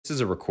This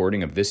is a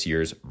recording of this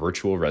year's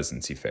Virtual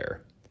Residency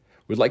Fair.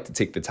 We'd like to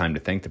take the time to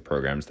thank the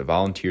programs that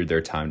volunteered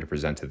their time to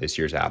present to this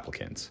year's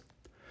applicants.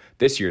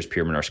 This year's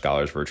PM&R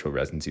Scholars Virtual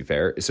Residency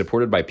Fair is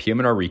supported by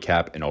PM&R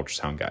Recap and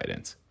Ultrasound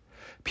Guidance.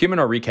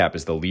 PM&R Recap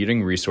is the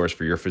leading resource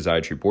for your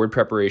physiatry board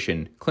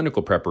preparation,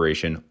 clinical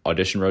preparation,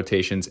 audition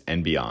rotations,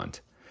 and beyond.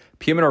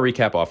 PM&R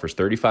Recap offers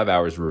 35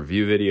 hours of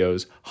review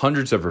videos,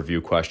 hundreds of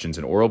review questions,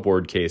 and oral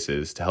board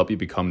cases to help you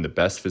become the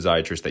best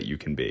physiatrist that you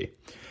can be.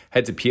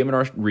 Head to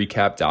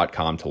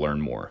pmnrrecap.com to learn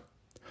more.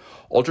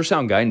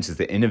 Ultrasound Guidance is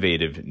the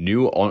innovative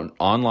new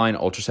online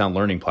ultrasound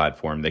learning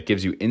platform that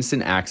gives you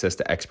instant access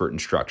to expert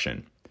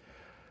instruction.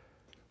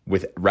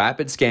 With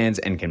rapid scans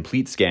and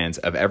complete scans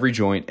of every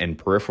joint and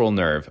peripheral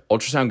nerve,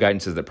 Ultrasound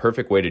Guidance is the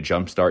perfect way to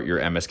jumpstart your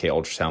MSK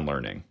ultrasound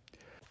learning.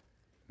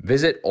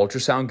 Visit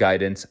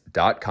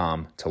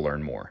ultrasoundguidance.com to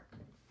learn more.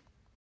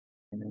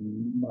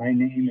 My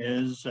name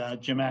is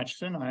Jim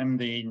Atchison. I'm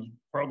the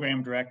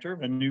program director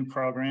of a new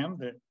program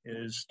that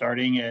is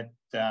starting at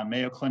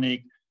Mayo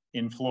Clinic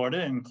in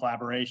Florida in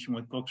collaboration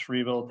with Brooks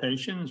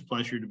Rehabilitation. It's a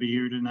pleasure to be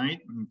here tonight.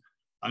 And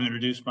I'll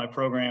introduce my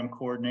program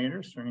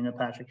coordinator, Serena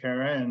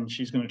Patricara, and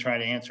she's going to try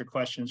to answer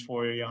questions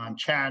for you on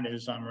chat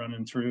as I'm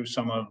running through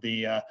some of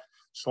the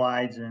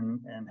slides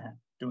and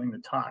doing the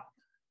talk.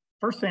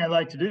 First thing I'd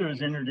like to do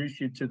is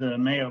introduce you to the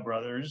Mayo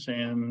brothers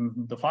and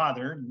the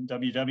father,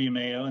 W.W.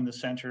 Mayo, in the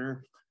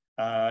center,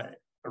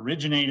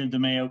 originated the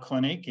Mayo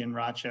Clinic in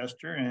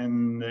Rochester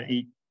in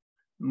the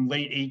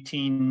late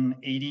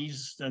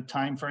 1880s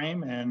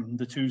timeframe, and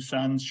the two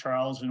sons,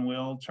 Charles and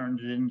Will, turned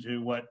it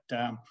into what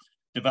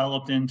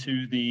developed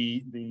into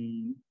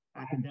the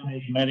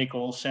academic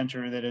medical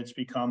center that it's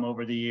become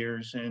over the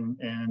years,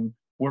 and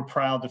we're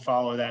proud to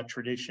follow that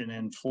tradition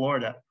in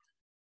Florida.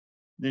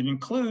 That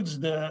includes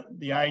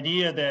the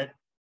idea that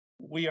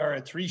we are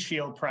a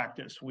three-shield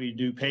practice. We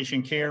do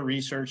patient care,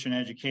 research, and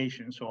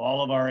education. So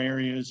all of our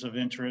areas of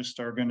interest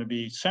are going to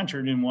be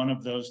centered in one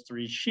of those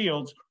three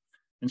shields.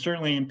 And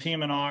certainly in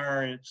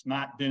PM&R, it's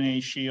not been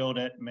a shield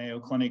at Mayo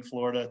Clinic,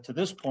 Florida to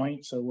this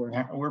point. So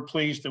we're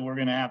pleased that we're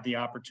going to have the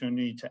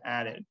opportunity to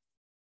add it.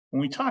 When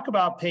we talk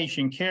about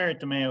patient care at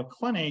the Mayo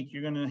Clinic,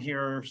 you're going to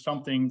hear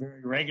something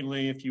very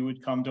regularly if you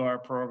would come to our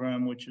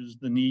program, which is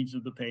the needs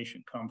of the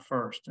patient come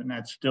first. And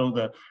that's still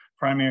the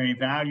primary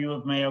value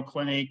of Mayo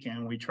Clinic,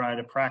 and we try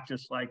to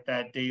practice like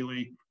that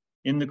daily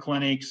in the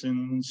clinics.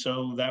 And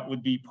so that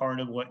would be part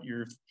of what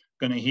you're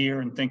going to hear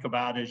and think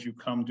about as you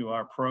come to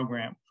our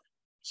program.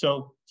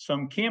 So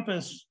some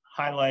campus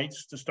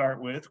highlights to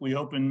start with. We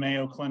opened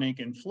Mayo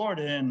Clinic in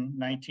Florida in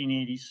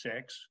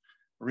 1986.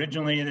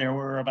 Originally, there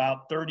were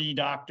about 30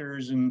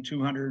 doctors and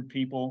 200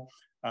 people.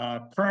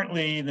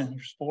 Currently,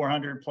 there's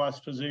 400 plus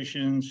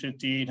physicians,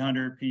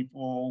 5,800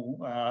 people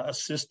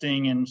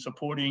assisting and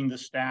supporting the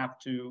staff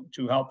to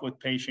help with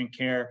patient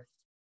care.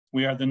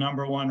 We are the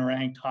 #1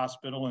 ranked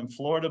hospital in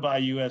Florida by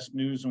U.S.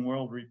 News and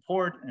World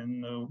Report,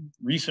 and the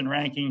recent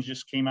rankings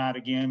just came out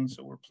again,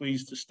 so we're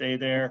pleased to stay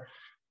there.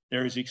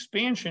 There is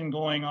expansion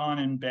going on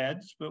in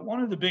beds, but one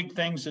of the big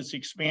things that's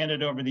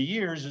expanded over the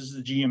years is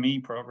the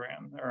GME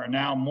program. There are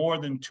now more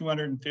than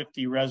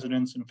 250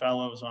 residents and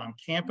fellows on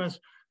campus.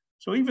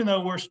 So even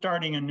though we're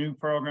starting a new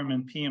program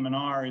in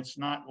PM&R, it's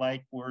not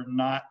like we're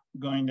not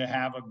going to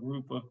have a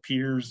group of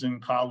peers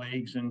and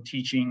colleagues and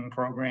teaching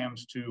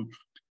programs to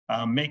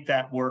make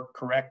that work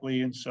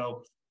correctly. And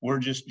so we're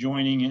just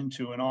joining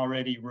into an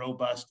already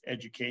robust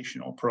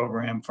educational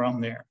program from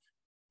there.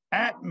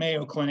 At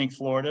Mayo Clinic,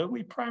 Florida,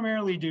 we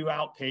primarily do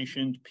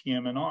outpatient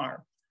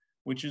PM&R,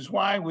 which is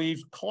why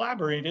we've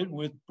collaborated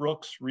with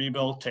Brooks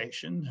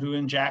Rehabilitation, who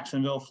in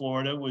Jacksonville,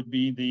 Florida, would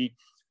be the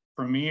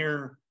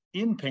premier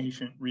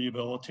inpatient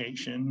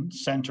rehabilitation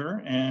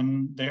center,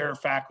 and their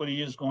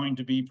faculty is going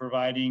to be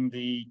providing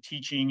the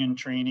teaching and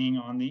training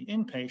on the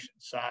inpatient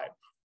side.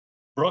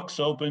 Brooks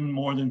opened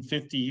more than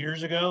 50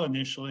 years ago,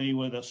 initially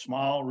with a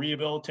small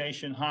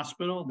rehabilitation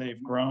hospital.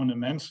 They've grown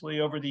immensely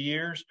over the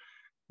years.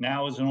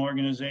 Now as an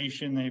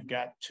organization, they've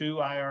got 2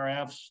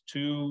 IRFs,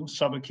 2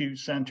 subacute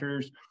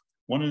centers.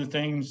 One of the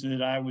things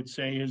that I would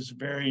say is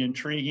very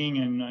intriguing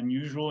and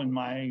unusual in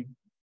my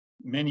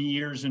many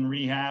years in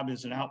rehab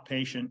is an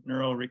outpatient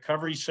neuro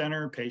recovery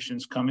center.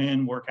 Patients come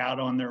in, work out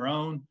on their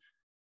own.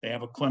 They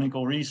have a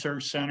clinical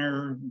research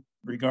center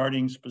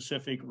regarding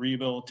specific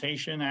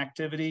rehabilitation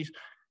activities.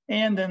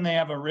 And then they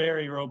have a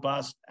very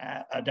robust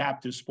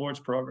adaptive sports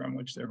program,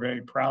 which they're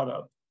very proud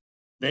of.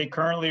 They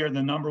currently are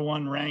the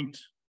 #1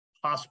 ranked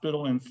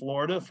hospital in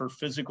Florida for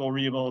physical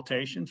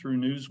rehabilitation through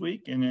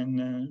Newsweek. And in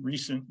the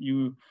recent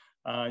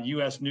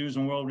U.S. News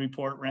and World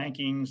Report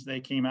rankings, they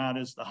came out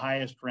as the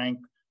highest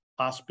ranked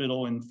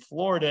hospital in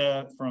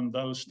Florida from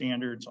those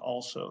standards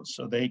also.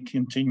 So they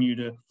continue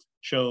to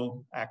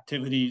show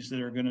activities that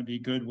are going to be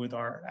good with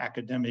our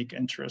academic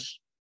interests.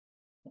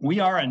 We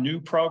are a new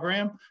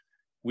program.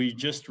 We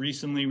just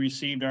recently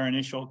received our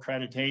initial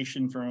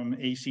accreditation from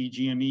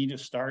ACGME to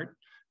start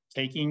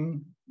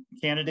taking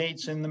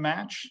candidates in the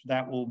match.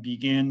 That will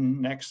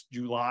begin next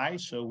July.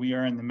 So we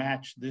are in the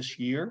match this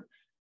year.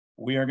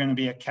 We are going to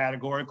be a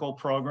categorical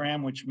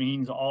program, which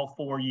means all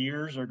 4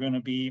 years are going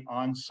to be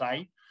on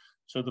site.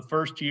 So the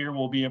first year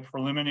will be a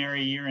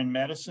preliminary year in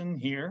medicine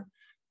here.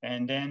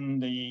 And then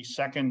the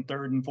second,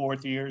 third, and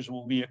fourth years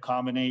will be a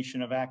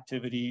combination of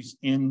activities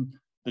in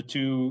the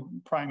 2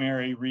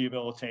 primary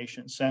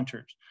rehabilitation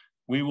centers.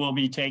 We will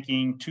be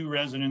taking 2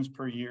 residents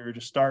per year to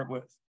start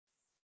with.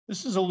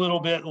 This is a little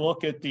bit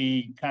look at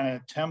the kind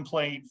of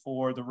template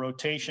for the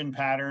rotation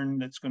pattern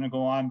that's going to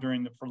go on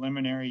during the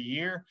preliminary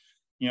year.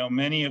 You know,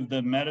 many of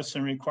the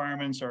medicine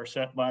requirements are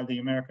set by the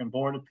American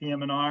Board of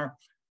PM&R.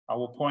 I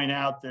will point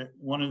out that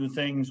one of the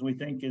things we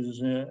think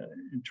is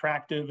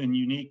attractive and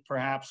unique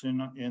perhaps in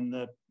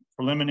the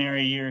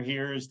preliminary year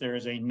here is there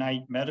is a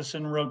night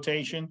medicine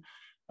rotation.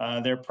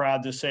 They're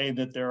proud to say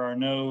that there are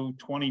no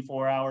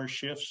 24-hour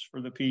shifts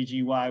for the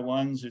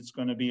PGY1s. It's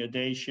going to be a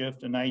day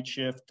shift, a night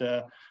shift,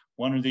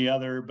 one or the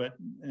other, but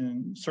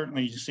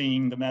certainly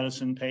seeing the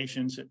medicine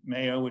patients at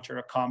Mayo, which are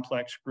a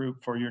complex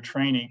group for your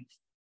training.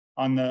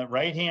 On the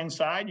right-hand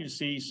side, you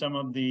see some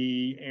of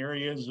the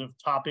areas of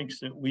topics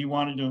that we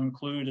wanted to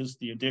include as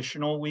the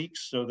additional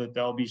weeks so that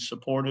they'll be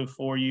supportive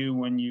for you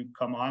when you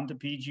come on to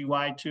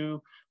PGY2,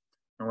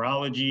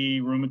 neurology,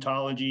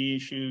 rheumatology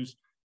issues.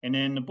 And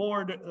then the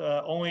board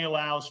only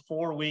allows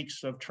 4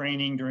 weeks of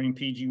training during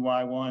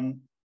PGY1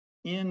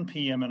 in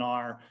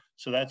PM&R.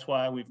 So that's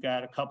why we've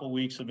got a couple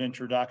weeks of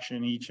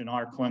introduction each in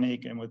our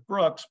clinic and with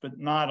Brooks, but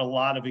not a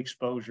lot of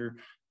exposure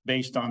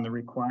based on the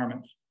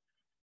requirements.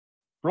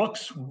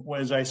 Brooks,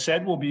 as I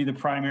said, will be the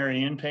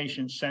primary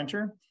inpatient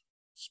center.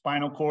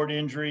 Spinal cord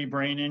injury,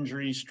 brain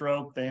injury,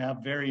 stroke, they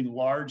have very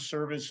large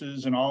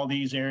services in all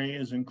these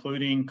areas,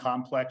 including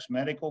complex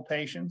medical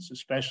patients,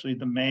 especially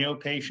the Mayo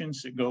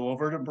patients that go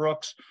over to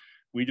Brooks.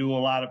 We do a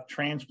lot of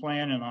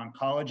transplant and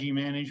oncology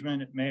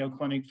management at Mayo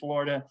Clinic,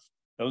 Florida.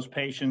 Those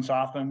patients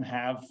often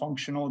have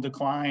functional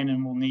decline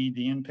and will need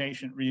the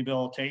inpatient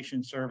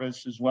rehabilitation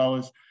service, as well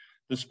as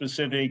the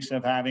specifics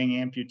of having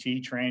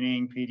amputee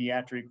training,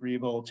 pediatric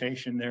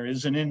rehabilitation. There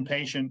is an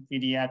inpatient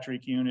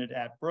pediatric unit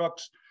at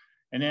Brooks.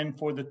 And then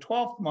for the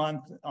 12th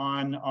month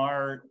on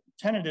our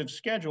tentative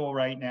schedule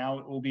right now,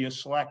 it will be a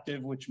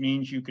selective, which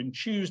means you can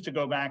choose to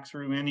go back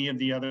through any of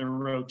the other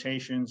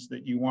rotations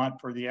that you want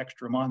for the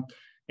extra month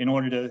in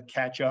order to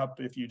catch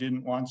up if you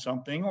didn't want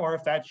something, or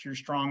if that's your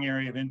strong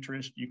area of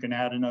interest, you can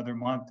add another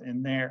month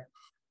in there.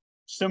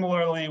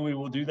 Similarly, we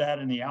will do that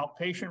in the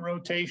outpatient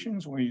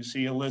rotations where you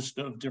see a list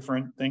of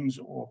different things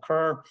that will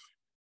occur.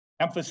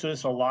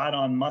 Emphasis a lot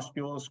on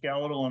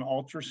musculoskeletal and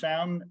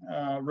ultrasound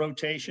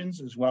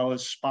rotations, as well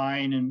as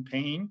spine and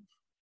pain.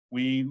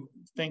 We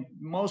think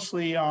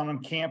mostly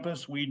on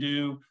campus, we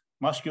do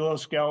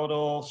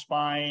musculoskeletal,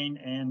 spine,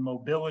 and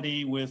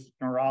mobility with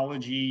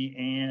neurology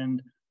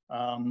and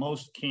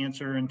most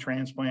cancer and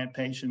transplant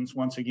patients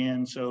once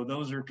again. So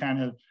those are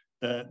kind of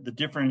the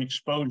different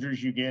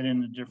exposures you get in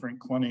the different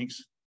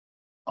clinics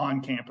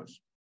on campus.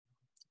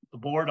 The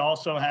board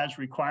also has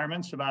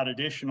requirements about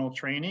additional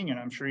training, and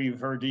I'm sure you've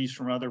heard these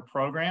from other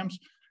programs,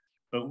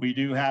 but we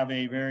do have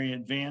a very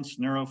advanced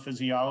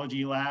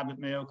neurophysiology lab at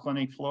Mayo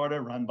Clinic,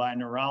 Florida, run by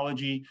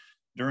neurology.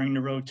 During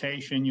the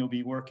rotation, you'll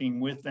be working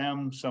with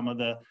them, some of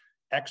the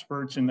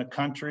experts in the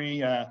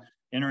country.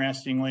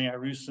 Interestingly, I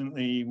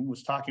recently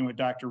was talking with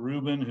Dr.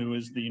 Rubin, who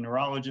is the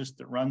neurologist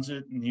that runs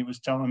it, and he was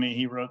telling me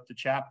he wrote the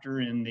chapter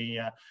in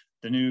the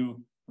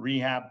new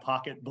rehab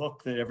pocket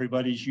book that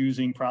everybody's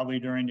using probably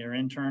during their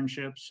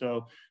internship.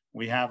 So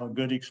we have a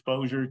good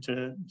exposure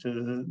to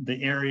the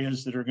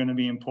areas that are going to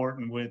be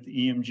important with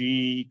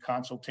EMG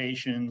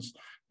consultations.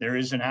 There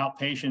is an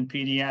outpatient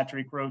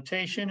pediatric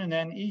rotation, and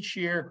then each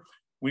year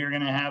we are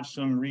going to have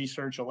some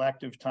research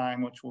elective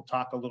time, which we'll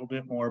talk a little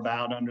bit more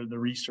about under the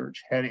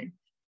research heading.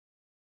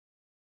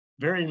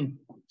 Very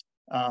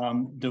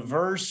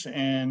diverse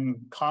and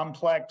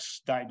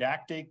complex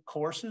didactic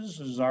courses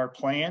is our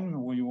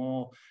plan. We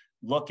will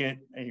look at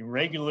a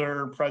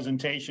regular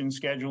presentation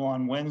schedule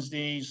on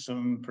Wednesdays.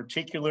 Some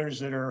particulars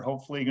that are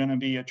hopefully going to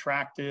be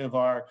attractive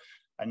are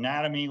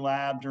anatomy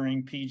lab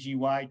during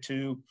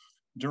PGY2.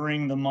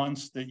 During the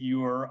months that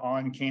you are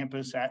on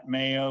campus at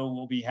Mayo,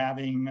 we'll be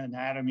having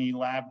anatomy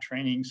lab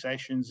training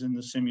sessions in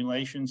the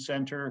simulation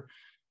center.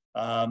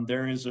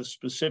 There is a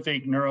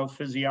specific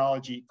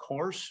neurophysiology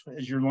course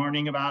as you're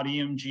learning about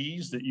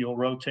EMGs that you'll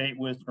rotate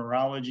with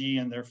neurology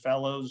and their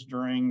fellows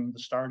during the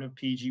start of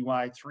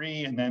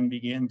PGY3 and then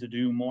begin to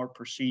do more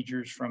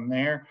procedures from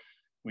there.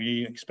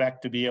 We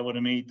expect to be able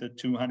to meet the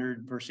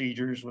 200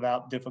 procedures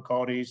without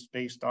difficulties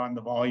based on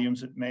the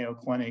volumes at Mayo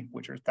Clinic,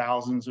 which are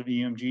thousands of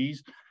EMGs.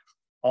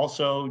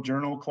 Also,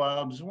 journal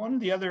clubs. One of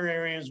the other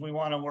areas we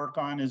want to work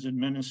on is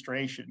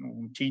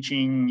administration,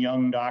 teaching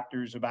young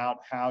doctors about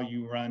how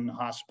you run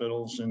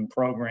hospitals and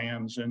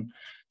programs. And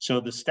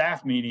so the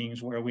staff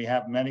meetings where we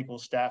have medical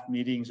staff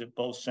meetings at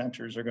both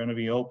centers are going to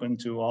be open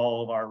to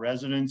all of our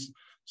residents.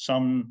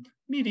 Some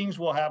meetings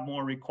will have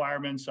more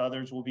requirements,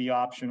 others will be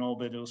optional,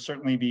 but it'll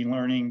certainly be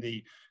learning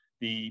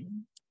the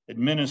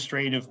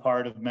administrative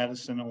part of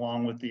medicine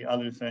along with the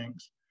other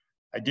things.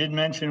 I did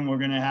mention we're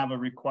going to have a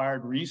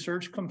required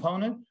research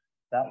component.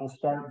 That will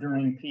start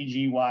during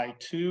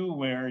PGY2,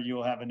 where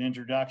you'll have an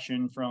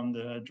introduction from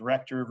the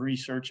Director of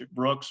Research at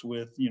Brooks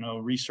with,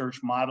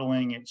 research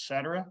modeling, et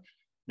cetera.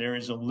 There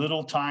is a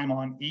little time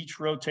on each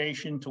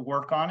rotation to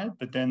work on it,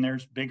 but then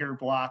there's bigger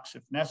blocks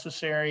if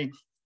necessary.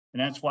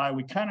 And that's why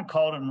we kind of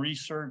call them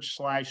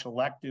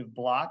research/elective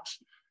blocks.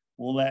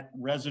 We'll let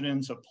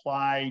residents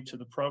apply to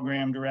the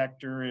program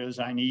director as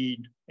I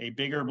need a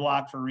bigger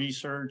block for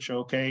research.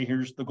 Okay,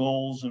 here's the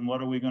goals and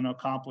what are we going to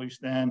accomplish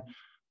then?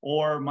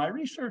 Or my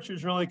research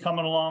is really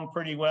coming along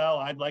pretty well.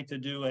 I'd like to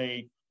do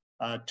a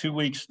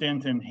 2-week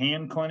stint in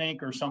hand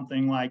clinic or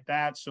something like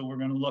that. So we're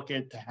going to look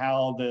at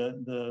how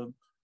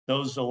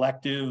those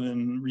elective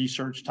and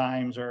research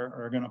times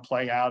are going to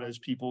play out as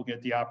people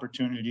get the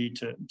opportunity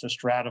to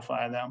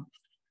stratify them.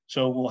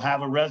 So we'll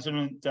have a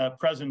resident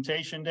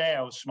presentation day.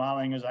 I was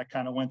smiling as I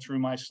kind of went through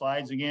my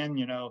slides again.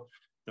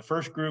 The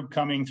first group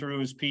coming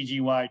through is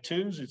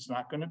PGY2s. It's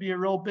not going to be a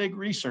real big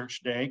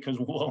research day because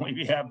we'll only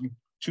be having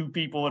 2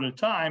 people at a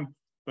time,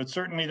 but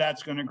certainly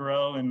that's going to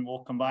grow, and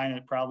we'll combine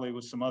it probably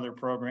with some other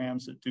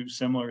programs that do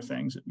similar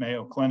things at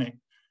Mayo Clinic.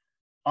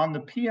 On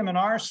the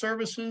PM&R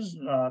services,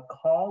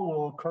 call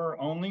will occur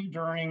only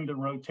during the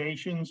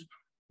rotations.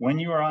 When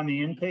you are on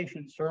the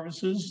inpatient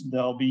services,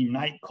 there'll be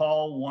night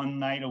call 1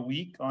 night a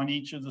week on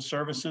each of the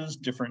services,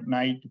 different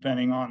night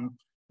depending on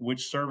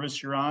which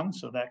service you're on,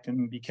 so that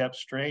can be kept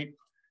straight.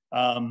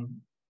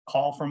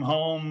 Call from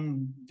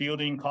home,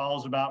 fielding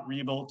calls about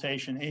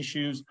rehabilitation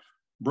issues.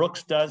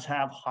 Brooks does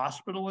have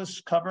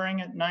hospitalists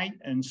covering at night,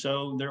 and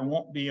so there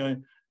won't be a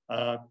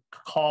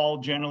call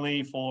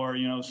generally for,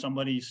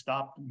 somebody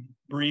stopped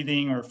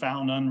breathing or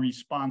found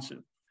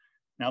unresponsive.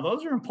 Now,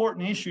 those are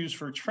important issues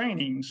for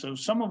training. So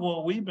some of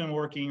what we've been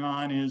working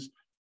on is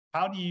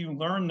how do you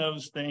learn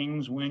those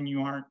things when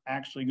you aren't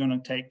actually going to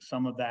take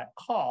some of that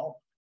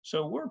call?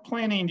 So we're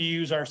planning to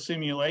use our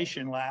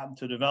simulation lab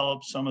to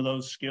develop some of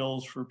those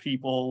skills for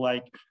people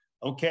like,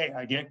 okay,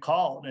 I get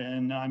called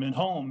and I'm at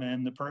home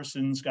and the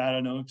person's got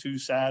an O2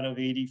 sat of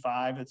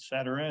 85, et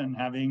cetera, and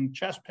having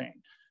chest pain.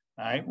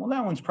 All right, well,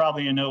 that one's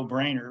probably a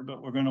no-brainer,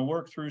 but we're going to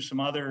work through some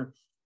other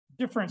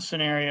different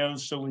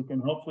scenarios so we can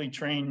hopefully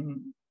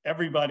train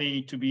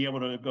everybody to be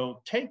able to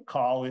go take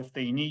call if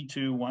they need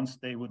to once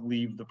they would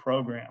leave the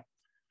program.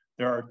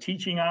 There are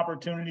teaching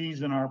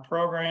opportunities in our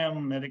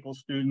program, medical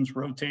students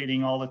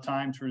rotating all the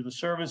time through the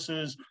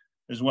services,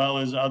 as well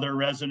as other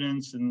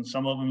residents, and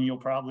some of them you'll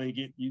probably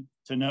get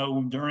to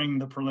know during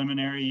the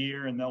preliminary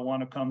year, and they'll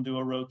want to come do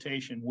a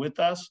rotation with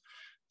us.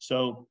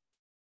 So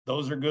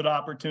those are good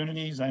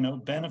opportunities. I know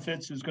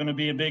benefits is going to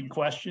be a big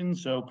question,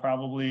 so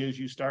probably as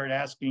you start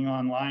asking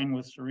online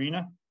with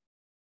Serena.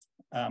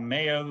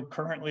 Mayo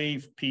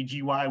currently,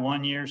 PGY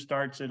 1 year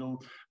starts at a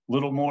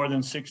little more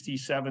than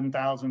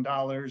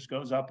 $67,000,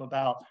 goes up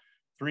about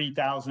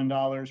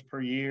 $3,000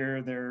 per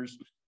year. There's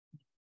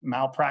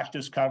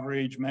malpractice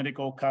coverage,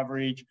 medical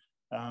coverage.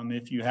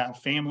 If you have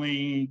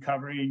family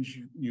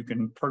coverage, you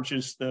can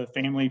purchase the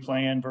family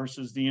plan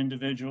versus the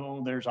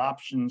individual. There's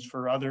options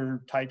for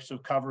other types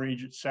of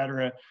coverage, et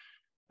cetera.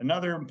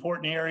 Another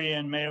important area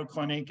in Mayo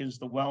Clinic is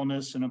the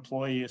Wellness and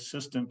Employee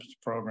Assistance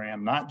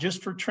Program, not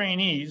just for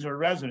trainees or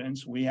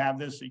residents. We have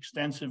this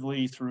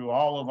extensively through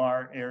all of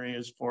our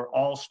areas for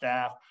all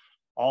staff,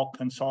 all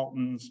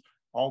consultants,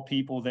 all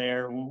people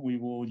there. We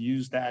will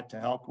use that to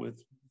help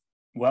with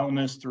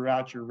wellness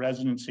throughout your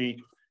residency.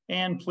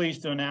 And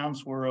pleased to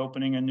announce we're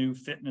opening a new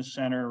fitness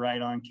center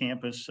right on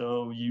campus,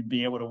 so you'd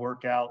be able to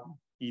work out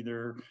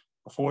either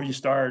before you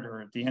start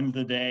or at the end of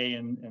the day,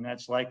 and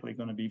that's likely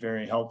going to be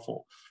very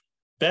helpful.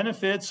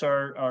 Benefits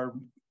are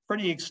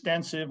pretty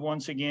extensive.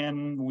 Once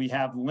again, we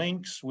have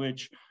links,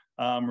 which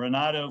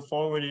Renato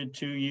forwarded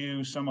to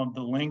you some of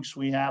the links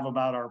we have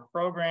about our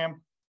program.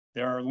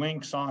 There are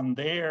links on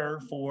there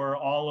for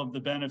all of the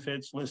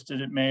benefits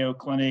listed at Mayo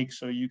Clinic,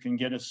 so you can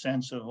get a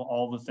sense of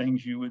all the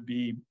things you would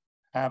be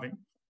having.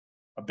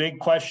 A big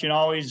question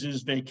always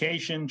is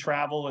vacation,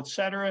 travel, et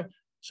cetera.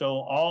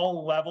 So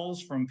all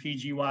levels from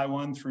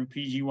PGY1 through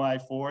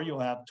PGY4, you'll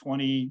have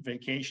 20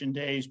 vacation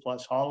days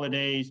plus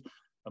holidays,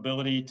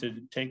 ability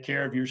to take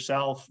care of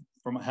yourself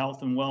from a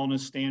health and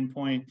wellness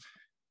standpoint.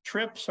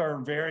 Trips are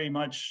very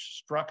much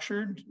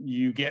structured.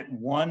 You get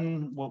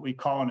one, what we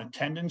call an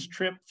attendance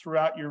trip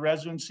throughout your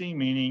residency,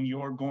 meaning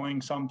you're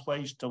going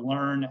someplace to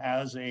learn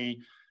as a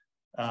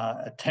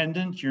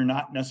attendant. You're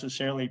not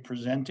necessarily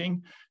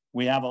presenting.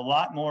 We have a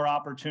lot more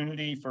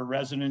opportunity for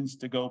residents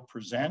to go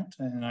present.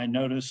 And I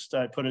noticed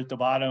I put at the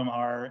bottom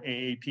our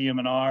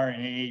AAPM&R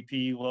and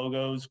AAP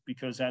logos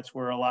because that's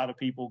where a lot of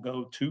people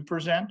go to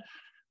present.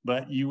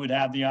 But you would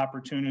have the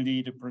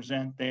opportunity to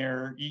present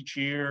there each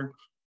year,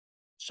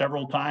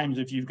 several times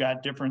if you've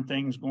got different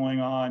things going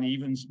on.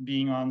 Even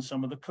being on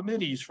some of the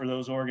committees for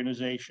those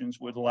organizations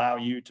would allow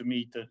you to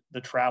meet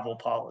the travel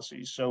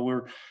policies. So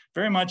we're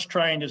very much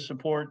trying to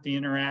support the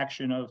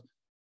interaction of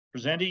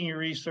presenting your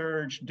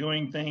research,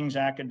 doing things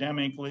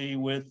academically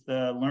with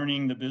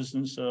learning the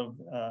business of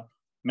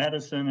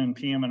medicine and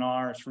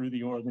PM&R through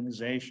the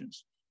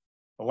organizations.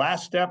 The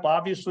last step,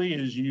 obviously,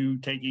 is you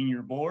taking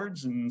your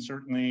boards, and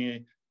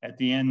certainly At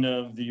the end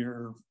of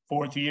your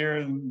fourth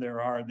year,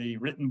 there are the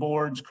written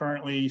boards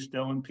currently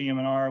still in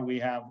PM&R. We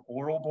have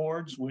oral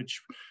boards,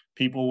 which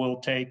people will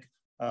take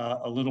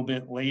a little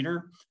bit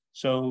later.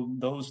 So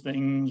those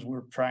things,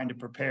 we're trying to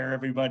prepare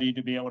everybody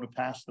to be able to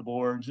pass the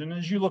boards. And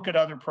as you look at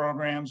other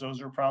programs,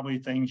 those are probably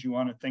things you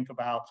want to think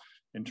about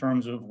in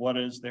terms of what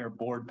is their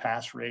board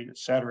pass rate, et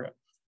cetera.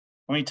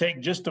 Let me take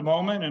just a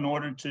moment in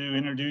order to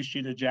introduce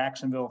you to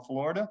Jacksonville,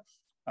 Florida.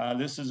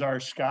 This is our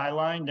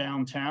skyline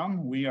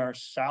downtown. We are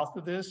south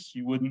of this.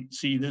 You wouldn't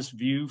see this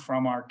view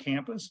from our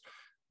campus,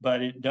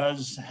 but it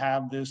does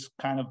have this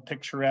kind of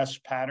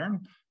picturesque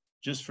pattern.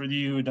 Just for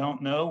you who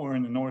don't know, we're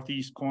in the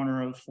northeast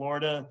corner of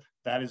Florida.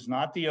 That is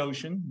not the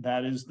ocean.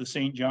 That is the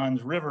St.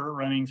 Johns River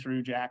running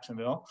through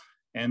Jacksonville.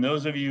 And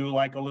those of you who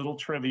like a little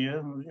trivia,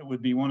 it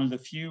would be one of the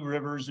few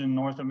rivers in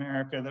North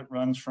America that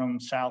runs from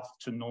south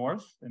to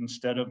north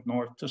instead of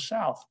north to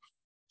south.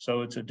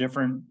 So it's a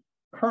different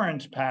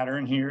current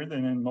pattern here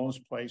than in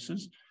most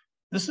places.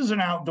 This is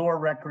an outdoor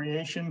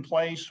recreation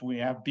place. We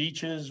have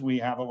beaches. We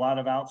have a lot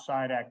of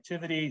outside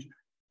activities.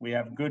 We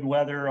have good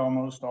weather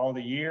almost all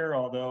the year,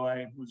 although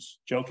I was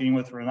joking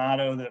with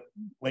Renato that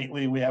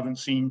lately we haven't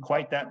seen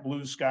quite that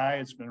blue sky.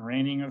 It's been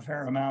raining a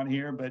fair amount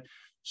here, but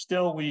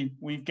still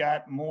we've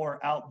got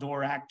more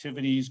outdoor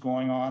activities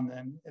going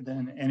on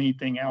than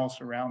anything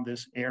else around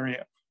this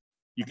area.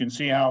 You can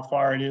see how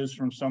far it is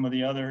from some of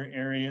the other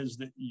areas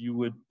that you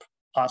would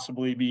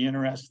possibly be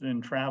interested in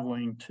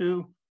traveling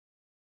to.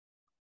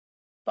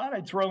 Thought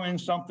I'd throw in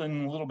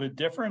something a little bit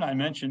different. I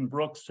mentioned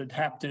Brooks'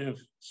 adaptive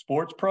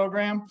sports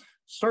program.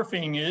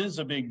 Surfing is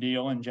a big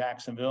deal in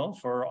Jacksonville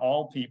for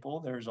all people.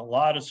 There's a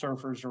lot of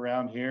surfers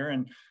around here,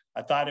 and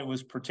I thought it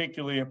was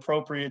particularly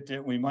appropriate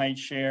that we might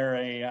share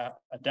a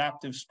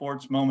adaptive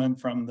sports moment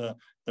from the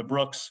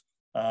Brooks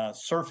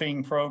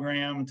surfing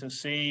program to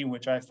see,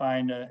 which I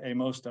find a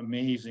most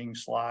amazing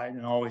slide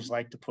and always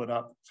like to put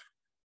up.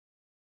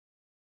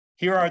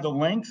 Here are the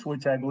links,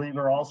 which I believe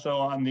are also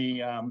on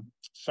the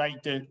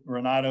site that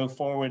Renato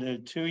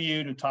forwarded to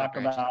you to talk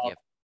about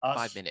us.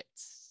 5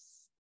 minutes.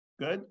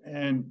 Good.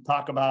 And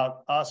talk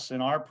about us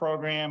and our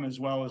program, as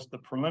well as the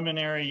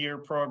preliminary year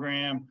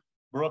program,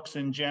 Brooks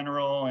in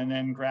general, and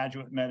then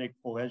graduate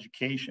medical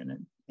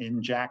education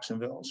in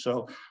Jacksonville.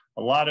 So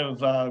a lot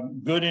of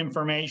good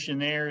information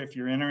there if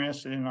you're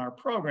interested in our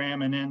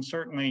program. And then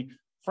certainly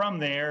from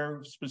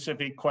there,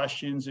 specific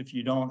questions, if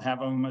you don't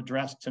have them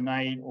addressed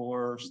tonight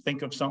or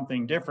think of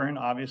something different,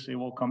 obviously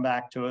will come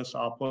back to us.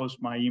 I'll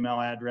post my email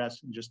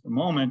address in just a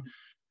moment.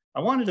 I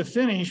wanted to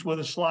finish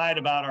with a slide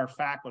about our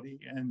faculty,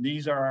 and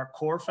these are our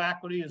core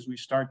faculty as we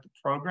start the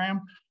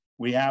program.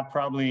 We have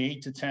probably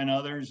 8 to 10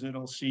 others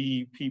that'll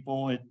see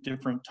people at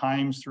different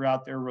times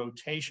throughout their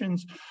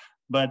rotations.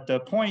 But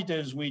the point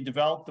is we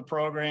developed the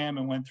program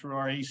and went through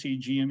our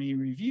ACGME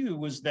review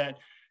was that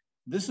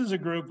this is a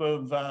group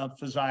of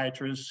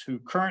physiatrists who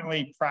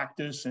currently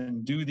practice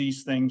and do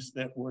these things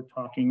that we're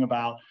talking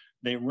about.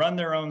 They run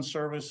their own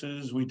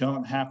services. We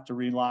don't have to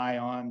rely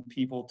on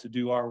people to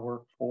do our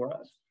work for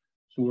us.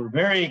 So we're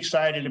very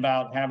excited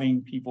about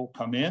having people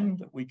come in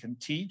that we can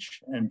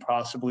teach and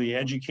possibly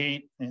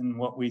educate in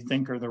what we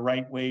think are the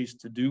right ways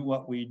to do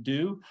what we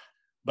do,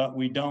 but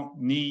we don't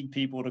need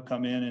people to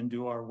come in and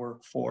do our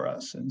work for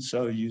us. And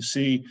so you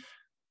see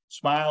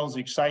smiles,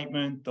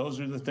 excitement,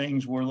 those are the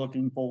things we're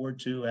looking forward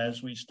to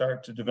as we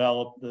start to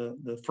develop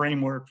the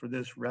framework for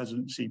this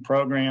residency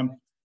program.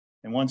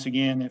 And once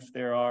again, if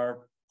there are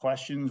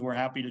questions, we're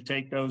happy to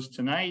take those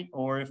tonight,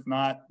 or if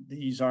not,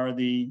 these are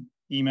the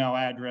email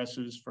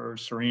addresses for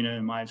Serena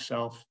and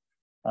myself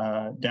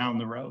down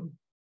the road.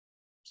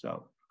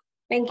 So.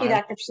 Thank you,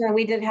 Dr. Snow.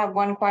 We did have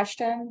one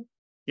question.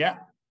 Yeah.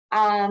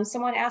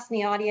 Someone asked in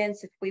the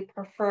audience if we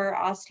prefer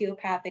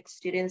osteopathic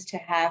students to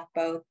have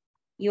both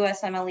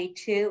USMLE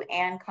 2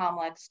 and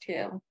COMLEX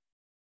 2.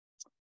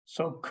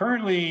 So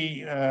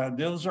currently,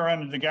 those are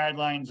under the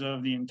guidelines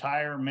of the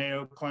entire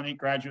Mayo Clinic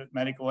Graduate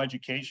Medical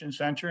Education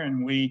Center,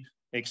 and we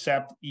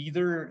accept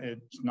either.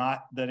 It's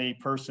not that a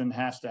person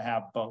has to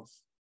have both.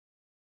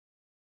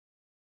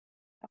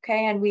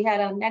 Okay, and we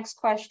had a next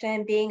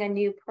question. Being a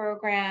new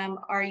program,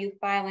 are you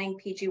filing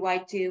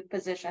PGY2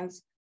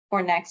 positions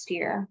for next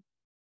year?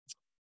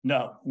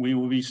 No, we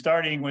will be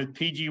starting with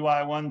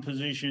PGY1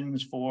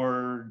 positions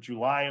for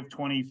July of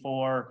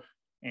 24,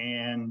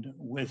 and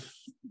with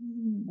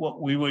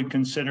what we would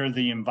consider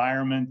the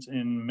environment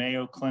in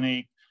Mayo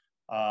Clinic,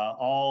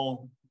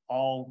 all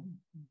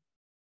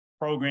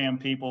program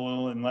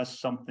people, unless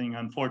something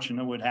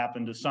unfortunate would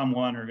happen to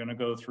someone, are going to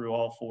go through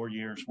all 4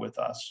 years with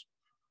us.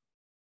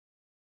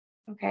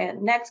 Okay,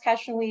 next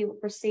question we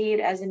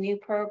received: as a new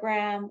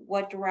program,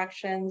 what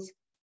directions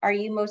are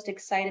you most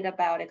excited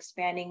about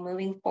expanding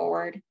moving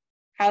forward?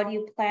 How do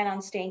you plan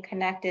on staying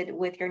connected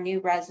with your new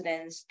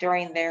residents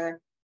during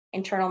their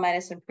internal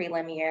medicine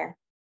prelim year?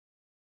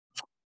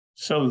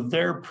 So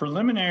their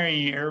preliminary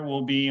year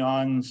will be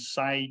on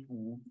site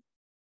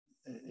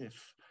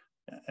if,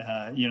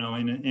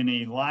 in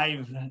a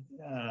live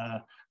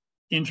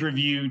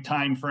interview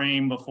time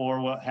frame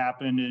before, what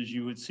happened is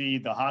you would see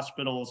the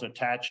hospitals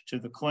attached to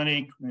the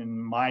clinic. In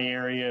my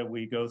area,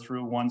 we go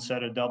through one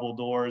set of double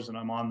doors and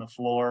I'm on the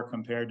floor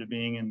compared to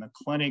being in the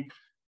clinic.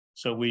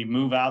 So we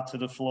move out to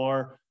the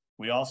floor.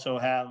 We also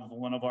have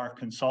one of our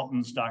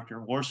consultants,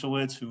 Dr.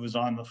 Warsowitz, who is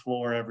on the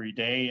floor every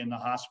day in the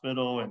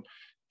hospital, and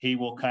he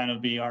will kind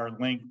of be our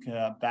link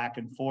back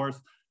and forth.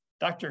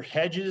 Dr.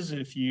 Hedges,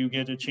 if you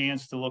get a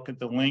chance to look at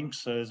the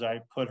links, as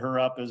I put her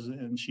up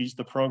and she's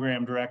the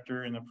program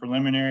director in the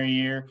preliminary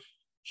year,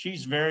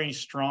 she's very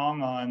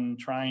strong on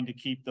trying to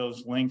keep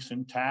those links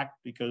intact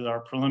because our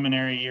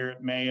preliminary year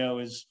at Mayo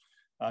is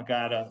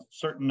got a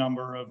certain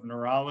number of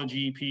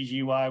neurology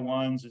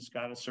PGY1s. It's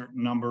got a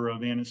certain number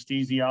of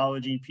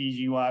anesthesiology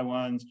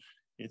PGY1s.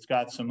 It's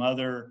got some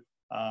other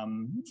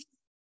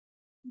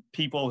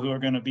people who are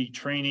going to be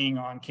training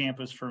on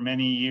campus for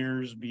many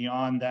years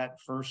beyond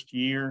that first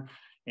year.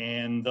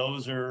 And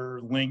those are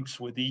links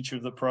with each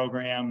of the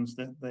programs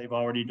that they've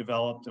already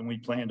developed. And we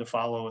plan to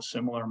follow a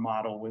similar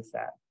model with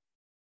that.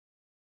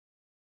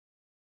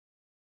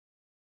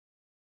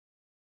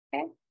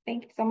 Okay,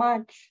 thank you so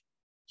much.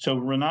 So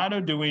Renato,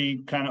 do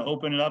we kind of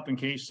open it up in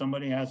case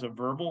somebody has a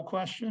verbal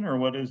question, or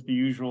what is the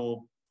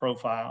usual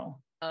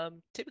profile?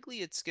 Typically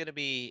it's going to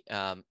be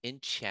in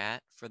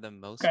chat for the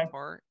most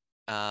part.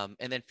 And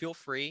then feel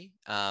free,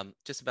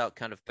 just about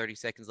kind of 30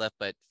 seconds left,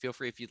 but feel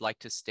free if you'd like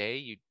to stay,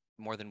 you're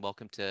more than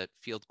welcome to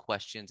field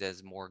questions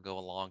as more go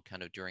along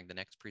kind of during the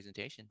next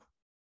presentation.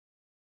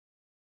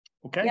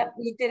 Okay. Yep,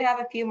 we did have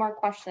a few more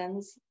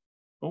questions.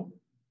 Oh.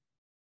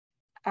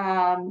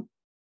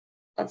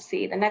 Let's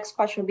see, the next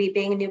question would be,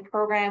 being a new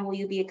program, will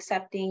you be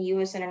accepting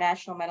U.S.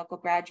 international medical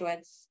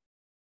graduates?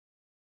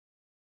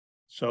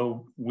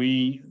 So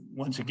we,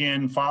 once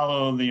again,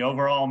 follow the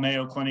overall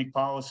Mayo Clinic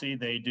policy.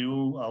 They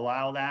do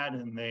allow that,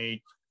 and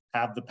they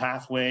have the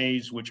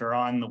pathways which are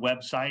on the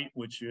website,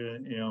 which, you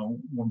know,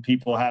 when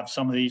people have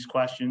some of these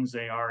questions,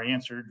 they are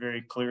answered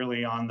very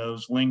clearly on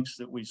those links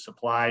that we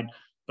supplied.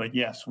 But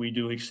yes, we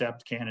do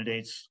accept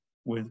candidates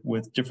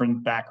with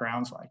different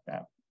backgrounds like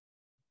that.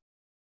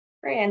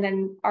 Great, and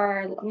then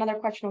another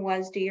question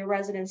was, do your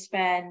residents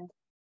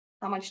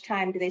how much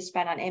time do they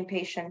spend on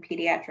inpatient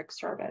pediatric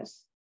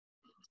service?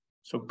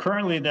 So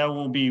currently there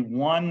will be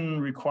one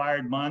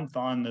required month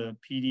on the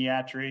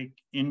pediatric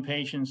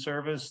inpatient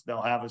service.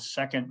 They'll have a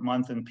second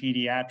month in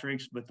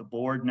pediatrics, but the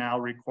board now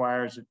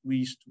requires at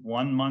least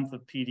 1 month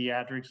of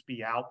pediatrics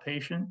be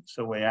outpatient.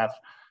 So we have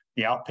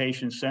the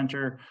outpatient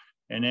center.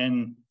 And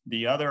then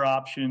the other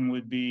option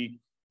would be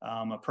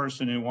a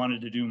person who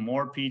wanted to do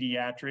more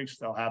pediatrics.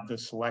 They'll have the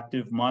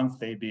selective month.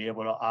 They'd be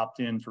able to opt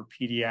in for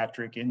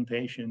pediatric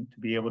inpatient to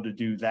be able to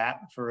do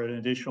that for an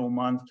additional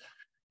month.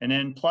 And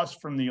then plus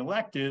from the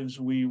electives,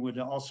 we would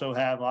also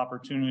have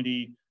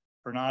opportunity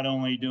for not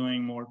only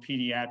doing more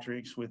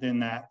pediatrics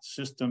within that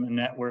system and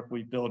network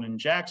we built in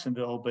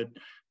Jacksonville, but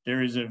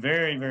there is a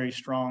very, very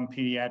strong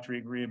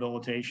pediatric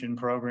rehabilitation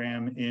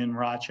program in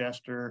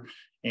Rochester.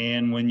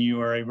 And when you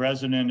are a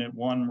resident at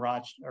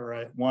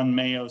one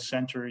Mayo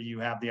center, you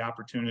have the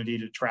opportunity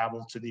to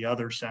travel to the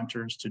other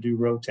centers to do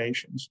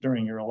rotations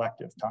during your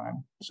elective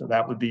time. So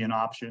that would be an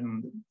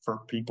option for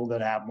people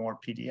that have more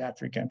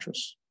pediatric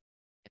interests.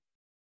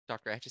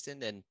 Dr.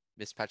 Atchison and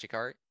Ms.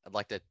 Pachikari, I'd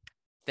like to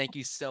thank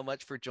you so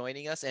much for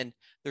joining us. And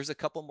there's a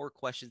couple more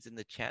questions in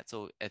the chat.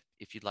 So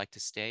if you'd like to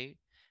stay,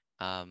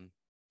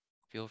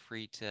 feel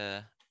free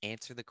to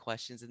answer the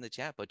questions in the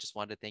chat, but just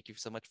wanted to thank you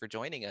so much for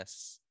joining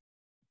us.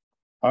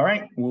 All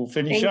right, we'll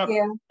finish up. Thank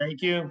you.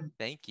 Thank you.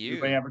 Thank you.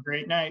 Everybody have a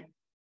great night.